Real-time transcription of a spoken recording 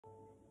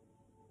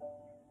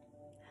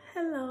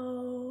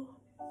Hello.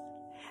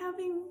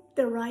 Having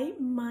the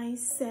right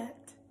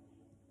mindset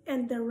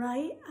and the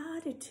right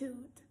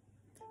attitude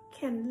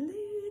can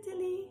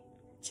literally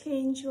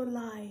change your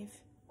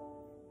life.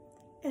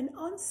 And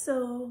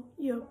also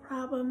your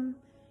problem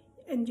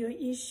and your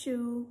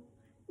issue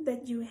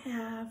that you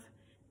have,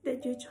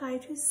 that you try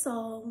to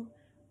solve,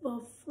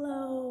 will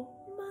flow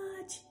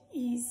much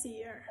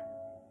easier.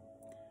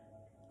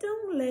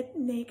 Don't let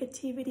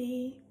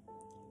negativity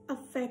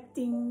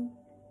affecting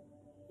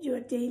your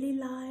daily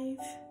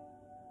life.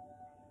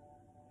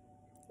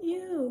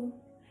 You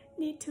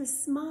need to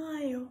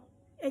smile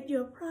at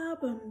your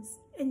problems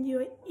and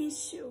your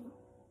issue.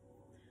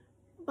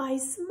 By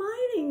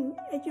smiling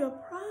at your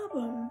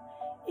problem,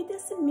 it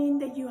doesn't mean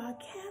that you are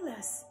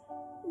careless.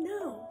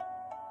 No.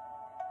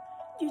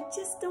 You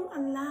just don't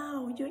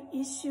allow your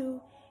issue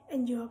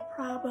and your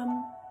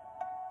problem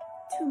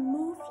to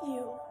move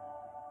you.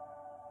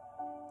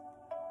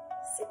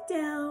 Sit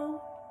down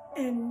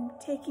and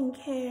taking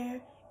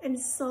care and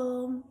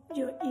solve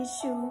your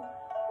issue,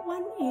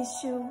 one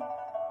issue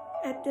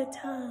at a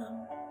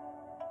time.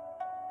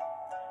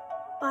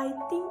 By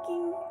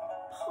thinking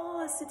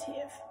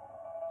positive,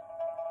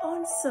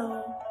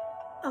 also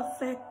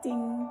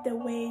affecting the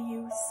way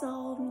you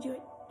solve your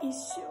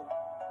issue.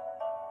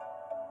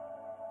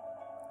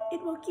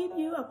 It will give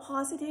you a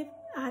positive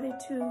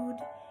attitude.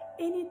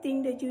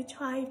 Anything that you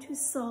try to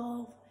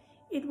solve,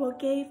 it will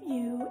give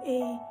you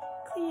a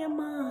clear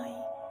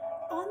mind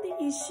on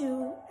the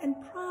issue and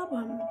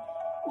problem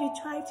you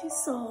try to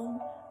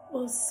solve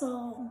will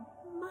solve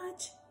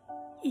much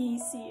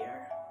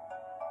easier.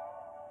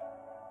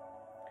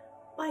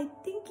 By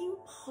thinking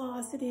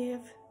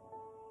positive,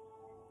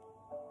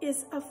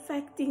 is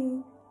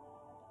affecting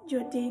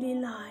your daily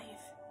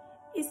life.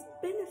 It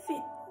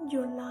benefits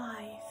your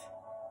life.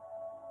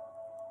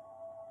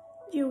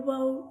 You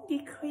will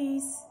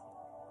decrease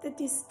the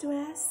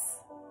distress.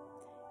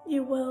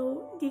 You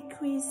will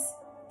decrease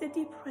the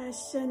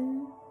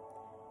depression.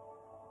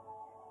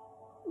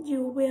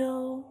 You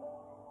will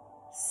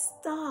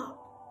stop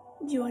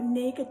your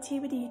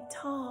negativity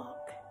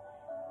talk.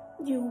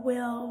 You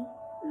will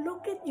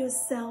look at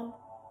yourself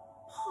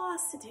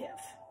positive.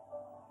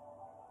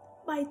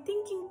 By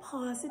thinking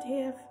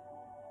positive,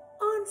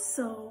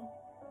 also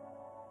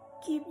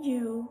give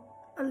you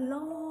a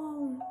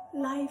long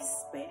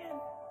lifespan.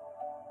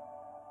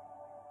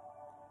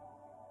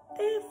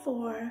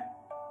 Therefore,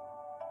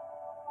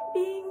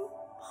 being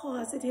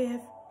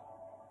positive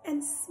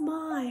and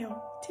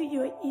smile to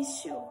your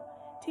issue,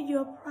 to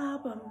your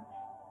problem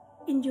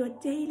in your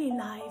daily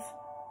life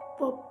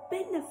will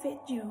benefit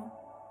you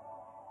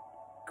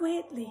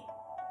greatly.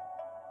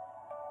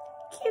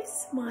 Keep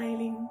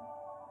smiling,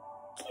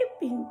 keep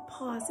being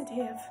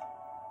positive.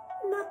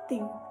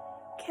 Nothing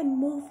can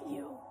move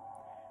you,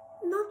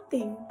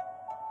 nothing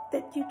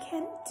that you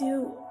can't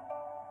do.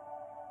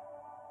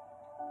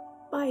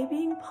 By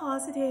being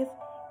positive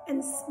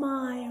and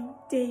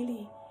smile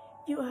daily,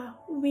 you are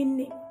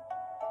winning.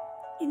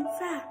 In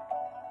fact,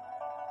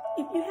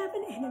 if you have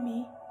an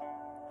enemy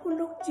who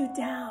looked you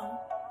down,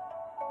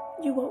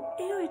 you will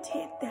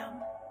irritate them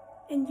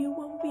and you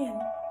will win.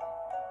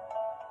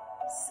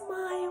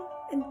 Smile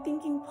and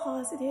thinking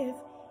positive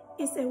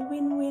is a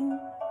win-win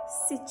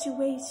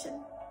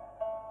situation.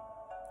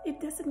 It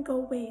doesn't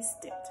go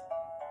wasted.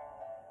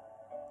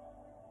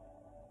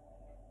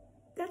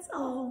 That's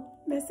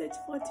all message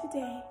for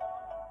today.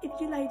 If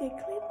you like the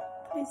clip,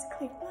 please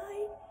click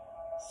like,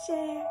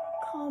 share,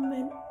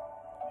 comment,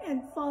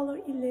 and follow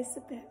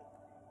Elizabeth.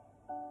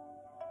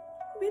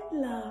 With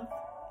love,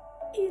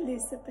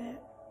 Elizabeth.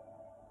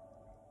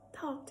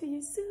 Talk to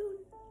you soon.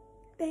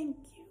 Thank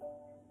you.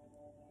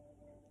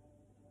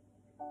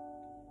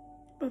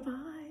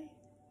 Bye-bye.